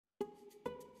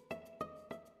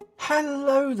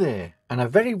Hello there, and a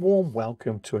very warm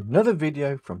welcome to another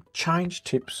video from Change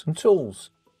Tips and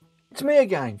Tools. It's me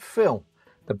again, Phil,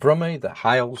 the Brummie that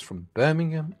hails from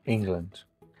Birmingham, England.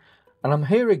 And I'm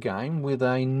here again with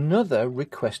another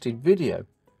requested video,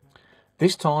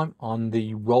 this time on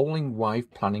the rolling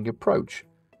wave planning approach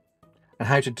and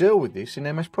how to deal with this in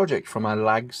MS Project from a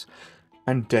lags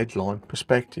and deadline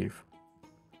perspective.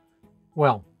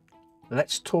 Well,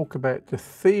 let's talk about the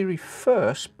theory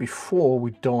first before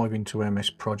we dive into MS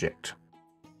Project.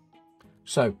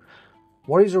 So,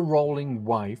 what is a rolling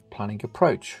wave planning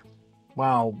approach?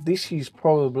 Well, this is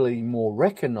probably more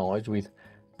recognized with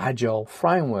agile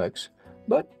frameworks,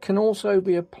 but can also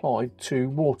be applied to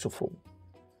waterfall.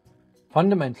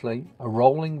 Fundamentally, a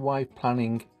rolling wave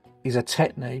planning is a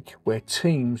technique where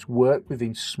teams work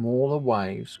within smaller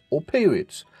waves or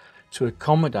periods to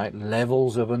accommodate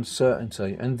levels of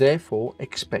uncertainty and therefore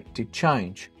expected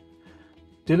change.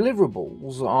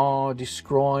 Deliverables are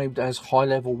described as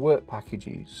high-level work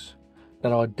packages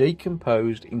that are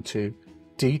decomposed into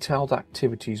detailed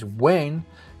activities when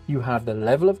you have the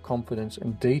level of confidence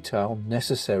and detail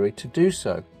necessary to do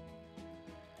so.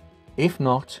 If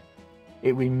not,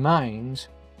 it remains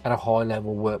at a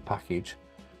high-level work package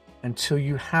until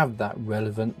you have that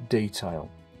relevant detail.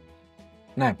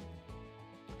 Now,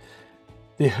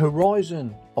 the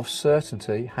horizon of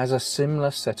certainty has a similar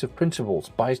set of principles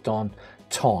based on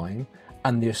time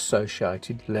and the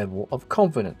associated level of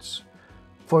confidence.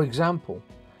 For example,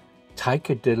 take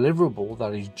a deliverable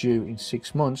that is due in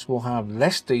 6 months will have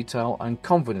less detail and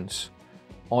confidence,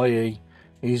 i.e.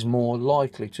 is more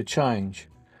likely to change,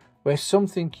 where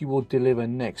something you will deliver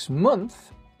next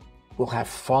month will have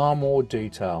far more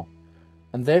detail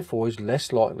and therefore is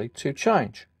less likely to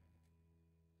change.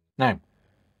 Now,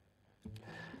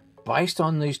 based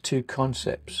on these two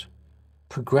concepts,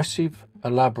 progressive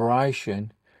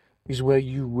elaboration is where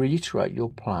you reiterate your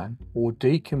plan or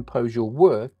decompose your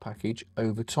work package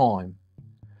over time.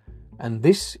 And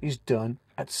this is done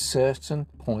at certain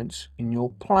points in your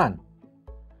plan,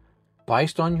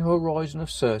 based on your horizon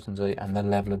of certainty and the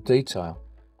level of detail.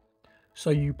 So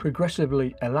you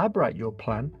progressively elaborate your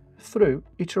plan through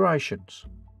iterations.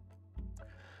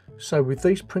 So with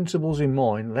these principles in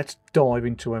mind, let's dive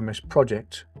into MS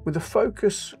Project with a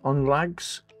focus on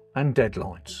lags and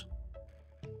deadlines.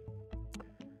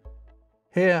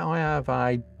 Here I have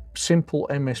a simple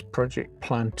MS Project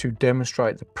plan to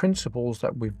demonstrate the principles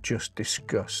that we've just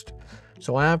discussed.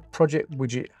 So I have project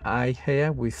widget A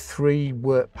here with 3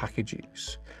 work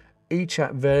packages, each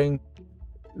at varying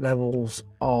levels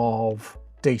of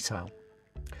detail.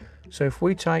 So if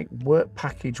we take work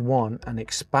package 1 and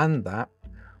expand that,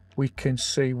 we can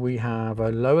see we have a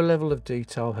lower level of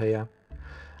detail here,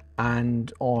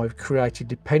 and I've created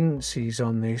dependencies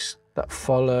on this that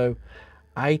follow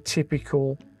a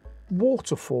typical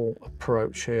waterfall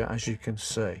approach here, as you can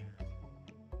see.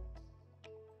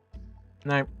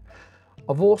 Now,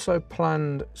 I've also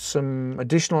planned some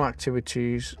additional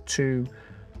activities to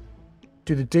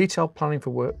do the detailed planning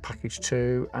for work package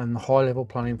 2 and the high level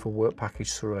planning for work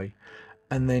package 3,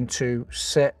 and then to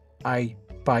set a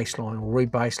baseline or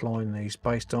re-baseline these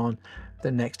based on the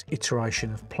next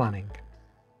iteration of planning.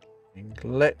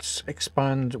 Let's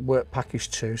expand work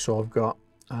package 2. So I've got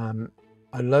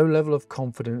a low level of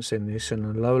confidence in this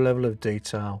and a low level of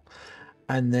detail,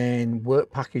 and then work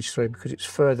package 3, because it's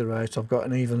further out, I've got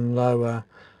an even lower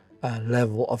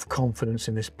level of confidence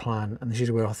in this plan, and this is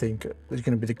where I think there's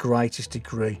going to be the greatest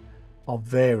degree of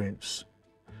variance.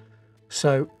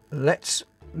 So let's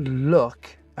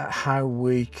look at how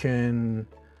we can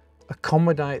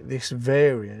accommodate this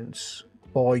variance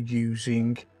by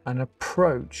using an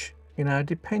approach in our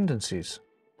dependencies.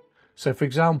 So for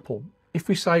example, if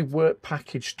we say work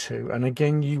package 2, and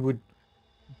again you would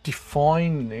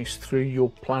define this through your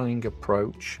planning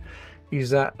approach, is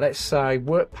that let's say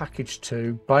work package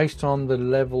 2, based on the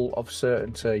level of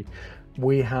certainty,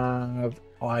 we have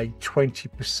a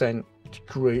 20%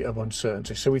 degree of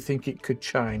uncertainty. So we think it could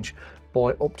change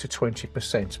by up to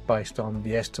 20% based on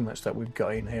the estimates that we've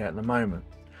got in here at the moment.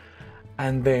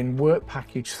 And then work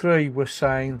package 3, we're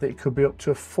saying that it could be up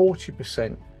to a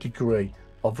 40% degree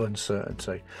of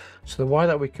uncertainty. So the way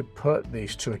that we could put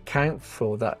this to account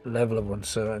for that level of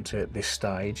uncertainty at this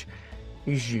stage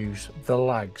is use the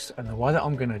lags. And the way that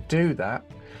I'm going to do that,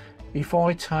 if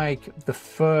I take the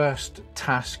first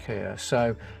task here,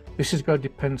 so this has got a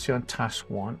dependency on task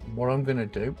 1, what I'm going to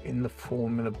do in the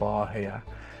formula bar here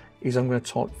is I'm going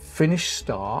to type finish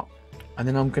start, and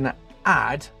then I'm going to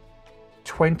add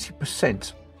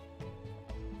 20%.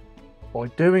 By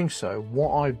doing so,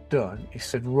 what I've done is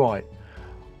said, right,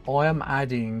 I am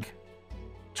adding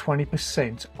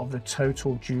 20% of the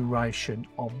total duration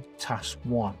of task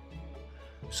 1.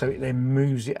 So it then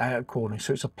moves it out accordingly.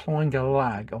 So it's applying a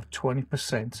lag of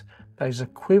 20% that is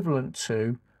equivalent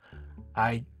to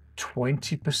a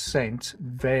 20%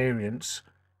 variance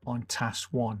on task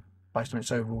 1 based on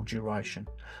its overall duration.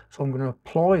 So I'm going to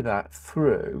apply that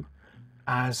through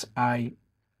as a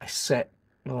set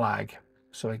lag.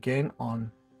 So again,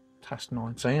 on task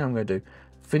 19, I'm going to do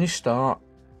finish start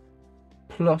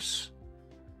plus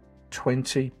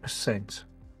 20%.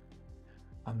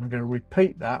 I'm going to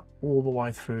repeat that all the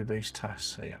way through these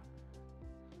tasks here.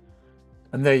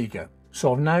 And there you go.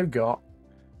 So I've now got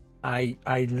a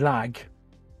lag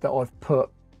that I've put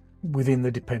within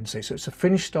the dependency. So it's a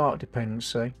finish start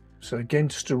dependency. So again,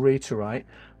 just to reiterate,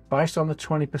 based on the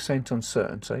 20%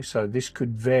 uncertainty, so this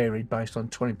could vary based on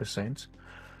 20%,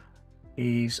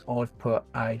 is I've put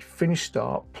a finish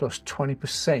start plus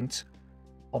 20%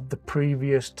 of the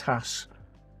previous task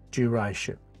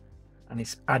duration, and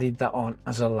it's added that on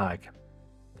as a lag.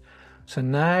 So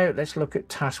now let's look at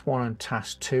task 1 and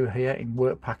task 2 here in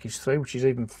work package 3, which is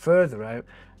even further out,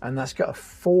 and that's got a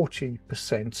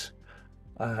 40%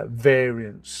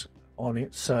 variance on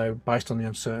it, so based on the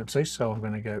uncertainty. So I'm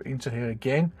going to go into here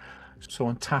again. So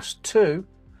on task 2,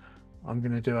 I'm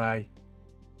going to do a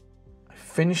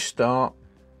finish start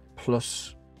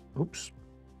plus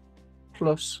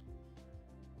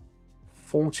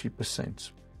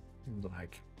 40%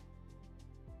 lag.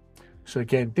 So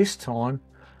again, this time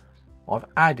I've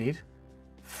added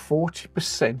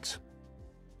 40%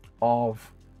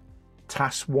 of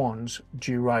task 1's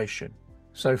duration.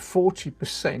 So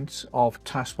 40% of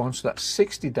task 1, so that's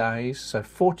 60 days, so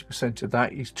 40% of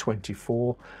that is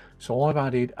 24. So I've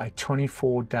added a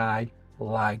 24-day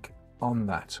lag on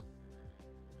that.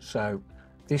 So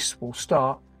this will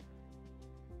start,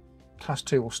 task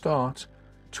 2 will start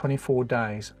 24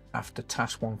 days after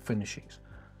task 1 finishes.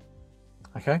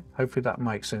 Okay, hopefully that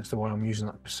makes sense the way I'm using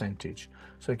that percentage.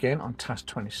 So again, on task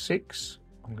 26,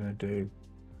 I'm going to do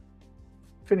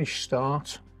finish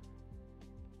start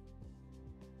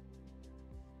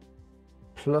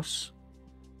plus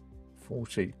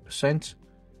 40%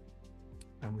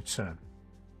 and return.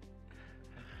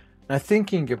 Now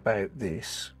thinking about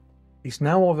this is,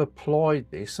 now I've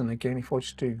applied this, and again, if I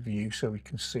just do view so we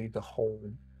can see the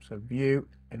whole, so view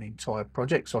an entire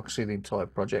project, so I can see the entire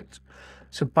project.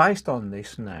 So based on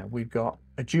this, now we've got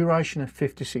a duration of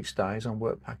 56 days on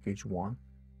work package 1.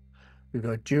 We've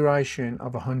got a duration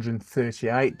of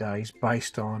 138 days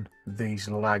based on these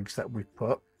lags that we've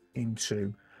put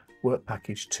into work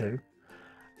package 2.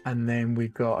 And then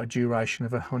we've got a duration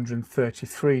of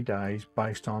 133 days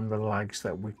based on the lags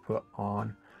that we put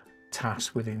on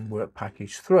tasks within work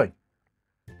package 3.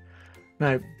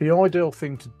 Now, the ideal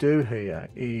thing to do here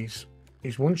is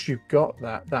once you've got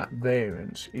that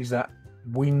variance, is that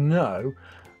we know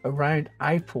around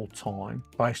April time,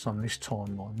 based on this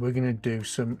timeline, we're going to do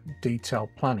some detailed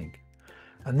planning.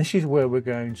 And this is where we're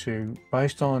going to,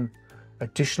 based on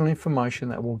additional information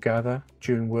that we'll gather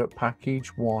during work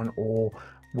package 1, or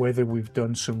whether we've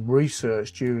done some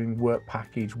research during work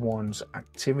package 1's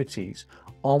activities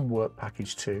on work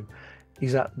package 2,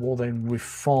 is that we'll then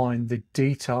refine the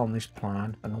detail on this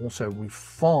plan and also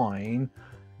refine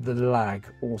the lag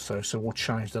also. So we'll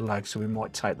change the lag, so we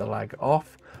might take the lag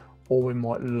off, or we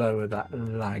might lower that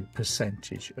lag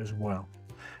percentage as well.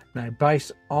 Now,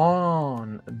 based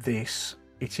on this,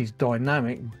 it is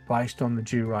dynamic based on the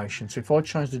duration. So if I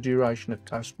change the duration of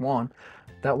task 1,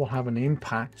 that will have an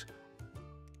impact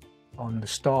on the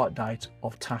start date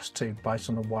of task 2 based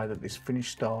on the way that this finish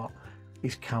start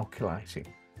is calculating.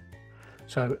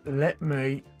 So let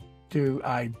me do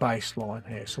a baseline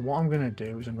here. So what I'm going to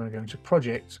do is I'm going to go into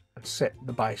project and set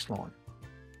the baseline.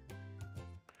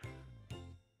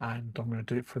 And I'm going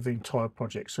to do it for the entire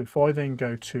project. So if I then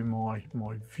go to my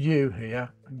view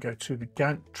here and go to the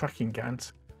Gantt, tracking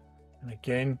Gantt, and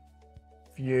again,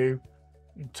 view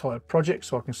entire project,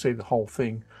 so I can see the whole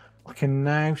thing, I can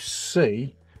now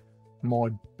see my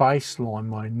baseline,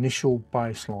 my initial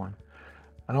baseline.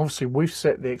 And obviously we've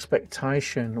set the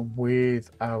expectation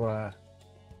with our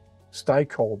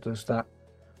stakeholders that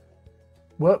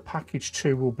work package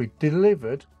 2 will be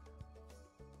delivered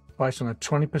based on a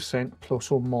 20%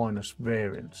 plus or minus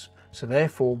variance. So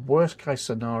therefore, worst case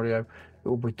scenario, it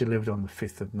will be delivered on the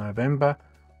 5th of November,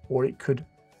 or it could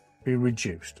be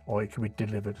reduced, or it could be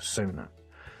delivered sooner.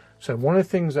 So one of the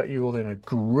things that you will then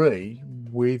agree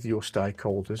with your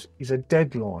stakeholders is a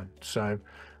deadline. So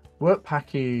work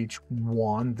package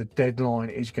 1, the deadline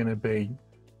is going to be,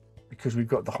 because we've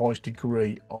got the highest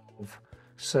degree of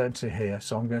certainty here,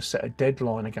 so I'm going to set a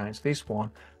deadline against this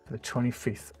one for the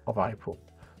 25th of April.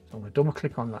 So I'm going to double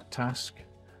click on that task.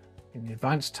 In the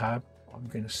advanced tab, I'm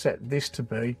going to set this to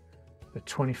be the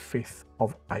 25th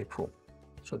of April.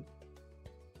 So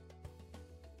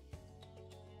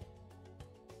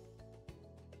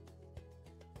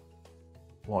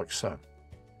like so.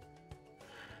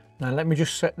 Now let me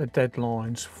just set the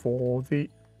deadlines for the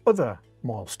other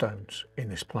milestones in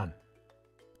this plan.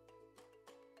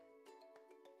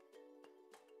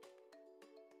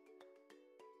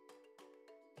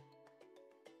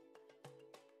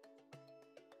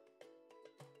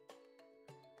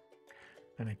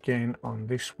 And again on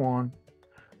this one,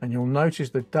 and you'll notice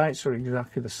the dates are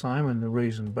exactly the same, and the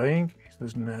reason being is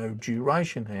there's no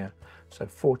duration here. So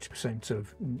 40%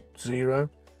 of 0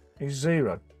 is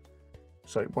 0,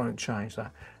 so it won't change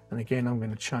that. And again, I'm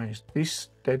going to change this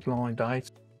deadline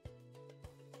date.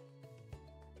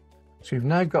 So you've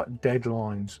now got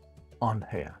deadlines on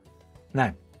here.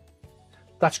 Now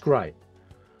that's great.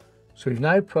 So we've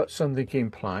now put something in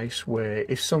place where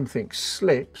if something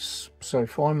slips, so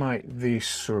if I make this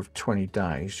sort of 20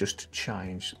 days just to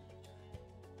change,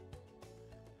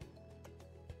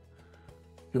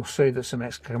 you'll see that some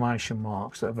exclamation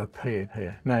marks that have appeared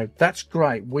here. Now that's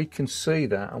great, we can see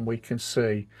that, and we can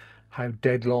see how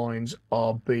deadlines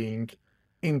are being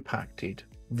impacted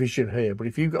visually here. But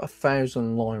if you've got a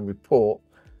 1,000-line report,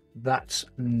 that's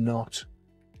not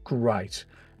great.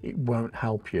 It won't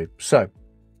help you. So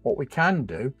what we can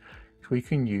do is we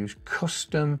can use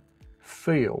custom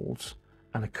fields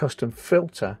and a custom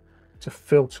filter to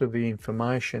filter the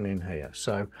information in here.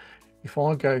 So if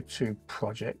I go to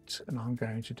project and I'm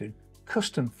going to do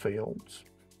custom fields,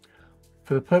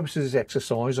 for the purposes of this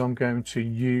exercise, I'm going to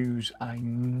use a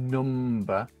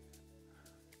number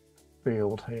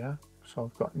field here. So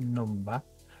I've got number,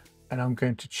 and I'm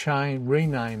going to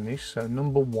rename this. So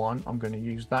number 1, I'm going to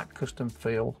use that custom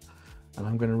field, and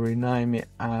I'm going to rename it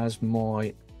as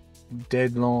my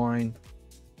deadline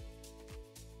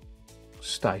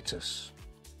status,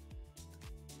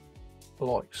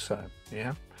 like so,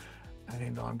 yeah. And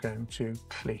then I'm going to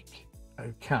click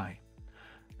OK,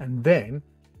 and then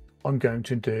I'm going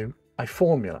to do a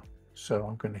formula. So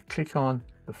I'm going to click on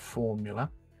the formula,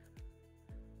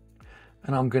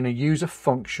 and I'm going to use a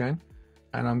function,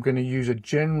 and I'm going to use a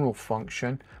general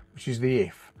function, which is the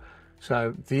if.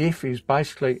 So the if is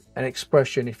basically an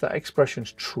expression. If that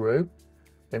expression's true,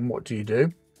 then what do you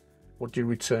do? What do you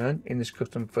return in this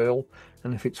custom field?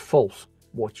 And if it's false,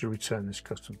 what do you return in this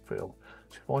custom field?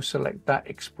 So if I select that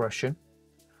expression,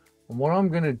 and what I'm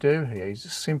going to do here is a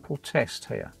simple test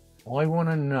here. I want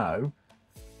to know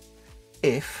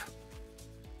if,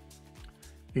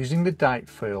 using the date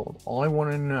field, I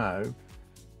want to know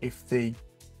if the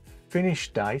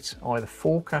finish date, either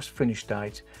forecast finish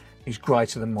date, is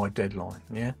greater than my deadline.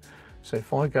 Yeah. So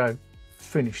if I go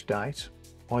finish date,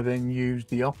 I then use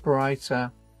the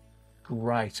operator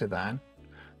greater than.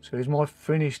 So here's my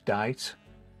finish date.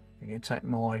 I'm going to take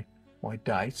my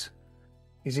date.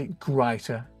 Is it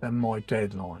greater than my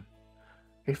deadline?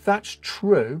 If that's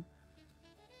true,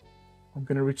 I'm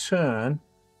going to return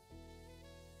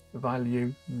the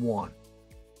value 1.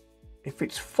 If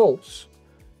it's false,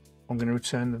 I'm going to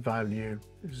return the value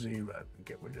 0 and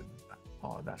get rid of that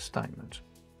part of that statement.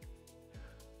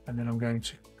 And then I'm going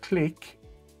to click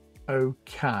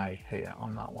OK here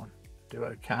on that one. Do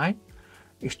OK.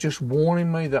 It's just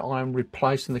warning me that I'm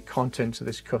replacing the contents of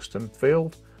this custom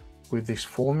field with this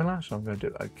formula. So I'm going to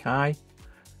do OK.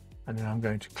 And then I'm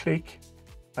going to click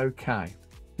OK.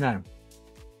 Now,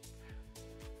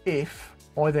 if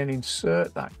I then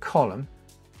insert that column,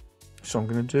 so I'm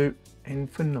going to do N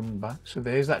for number. So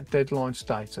there's that deadline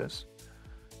status.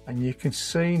 And you can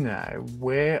see now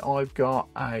where I've got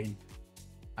a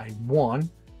 1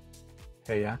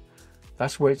 here,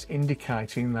 that's where it's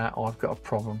indicating that I've got a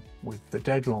problem with the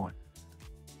deadline,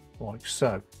 like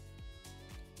so.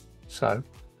 So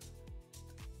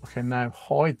I can now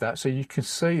hide that so you can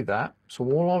see that. So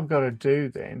all I've got to do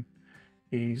then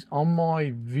is on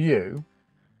my view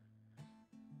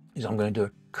is I'm going to do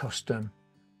a custom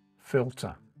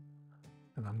filter,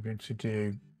 and I'm going to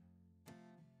do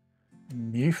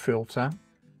new filter.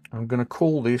 I'm going to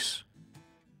call this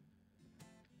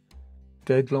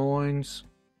deadlines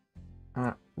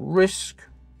at risk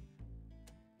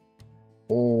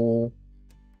or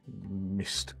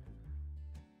missed.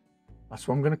 That's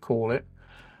what I'm going to call it.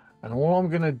 And all I'm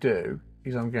going to do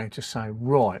is I'm going to say,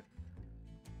 right,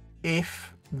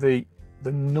 if the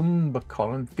number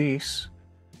column, this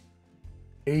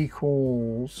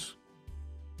equals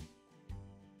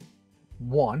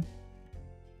 1,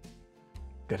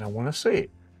 then I want to see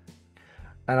it.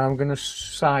 And I'm going to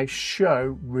say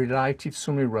show related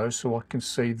summary rows so I can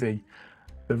see the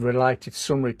the related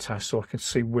summary task so I can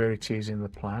see where it is in the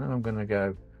plan, and I'm going to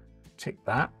go tick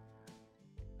that.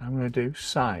 I'm going to do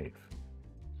save.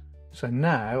 So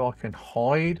now I can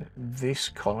hide this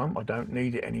column. I don't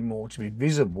need it anymore to be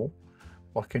visible.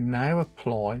 I can now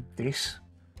apply this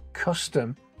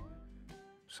custom.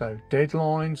 So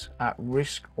deadlines at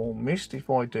risk or missed. If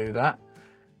I do that,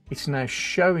 it's now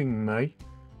showing me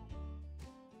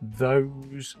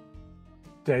those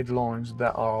deadlines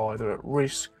that are either at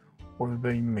risk or have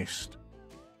been missed.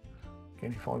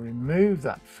 Again, if I remove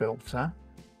that filter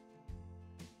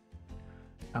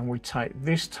and we take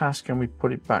this task and we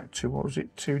put it back to, what was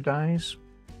it, 2 days,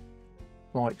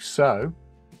 like so.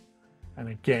 And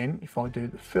again, if I do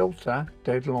the filter,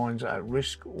 deadlines at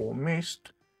risk or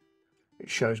missed, it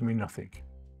shows me nothing.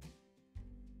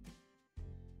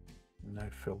 No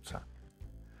filter.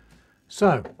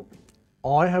 So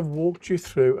I have walked you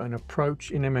through an approach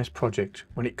in MS Project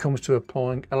when it comes to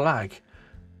applying a lag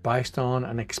based on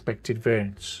an expected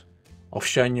variance. I've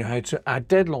shown you how to add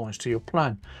deadlines to your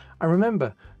plan. And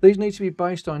remember, these need to be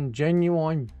based on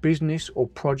genuine business or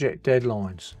project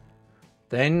deadlines.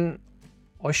 Then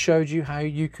I showed you how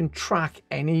you can track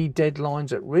any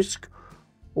deadlines at risk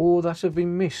or that have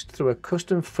been missed through a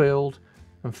custom field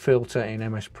and filter in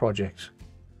MS Project.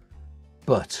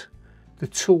 But the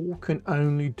tool can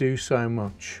only do so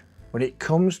much. When it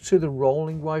comes to the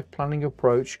rolling wave planning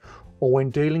approach, or when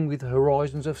dealing with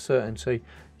horizons of certainty,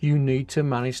 you need to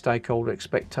manage stakeholder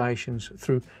expectations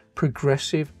through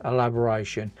progressive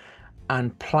elaboration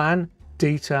and plan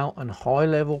detail and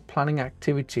high-level planning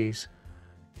activities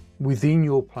within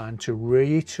your plan to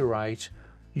reiterate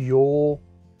your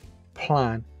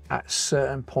plan at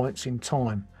certain points in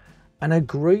time and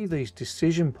agree these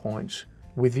decision points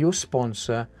with your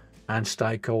sponsor and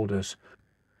stakeholders.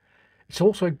 It's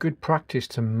also good practice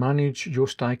to manage your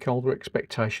stakeholder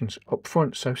expectations up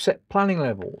front, so set planning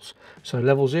levels. So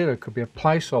level 0 could be a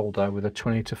placeholder with a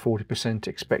 20 to 40%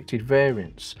 expected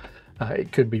variance.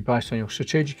 It could be based on your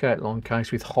strategic outline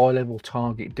case with high level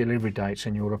target delivery dates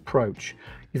and your approach.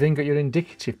 You then got your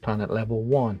indicative plan at level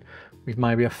 1 with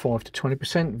maybe a 5 to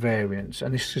 20% variance,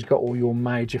 and this has got all your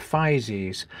major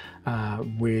phases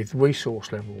with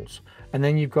resource levels. And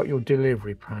then you've got your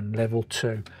delivery plan level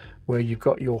 2 where you've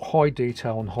got your high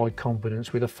detail and high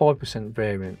confidence with a 5%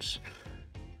 variance.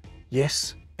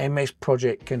 Yes, MS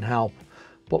Project can help,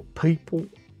 but people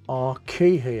are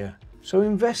key here, so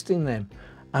invest in them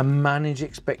and manage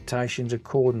expectations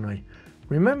accordingly.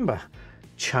 Remember,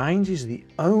 change is the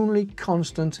only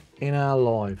constant in our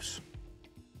lives.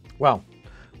 Well,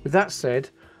 with that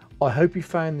said, I hope you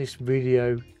found this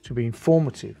video to be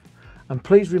informative, and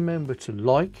please remember to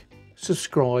like,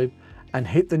 subscribe and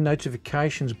hit the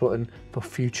notifications button for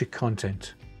future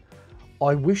content.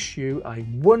 I wish you a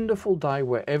wonderful day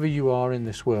wherever you are in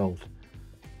this world.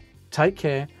 Take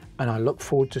care, and I look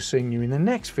forward to seeing you in the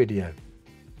next video.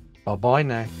 Bye bye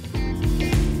now.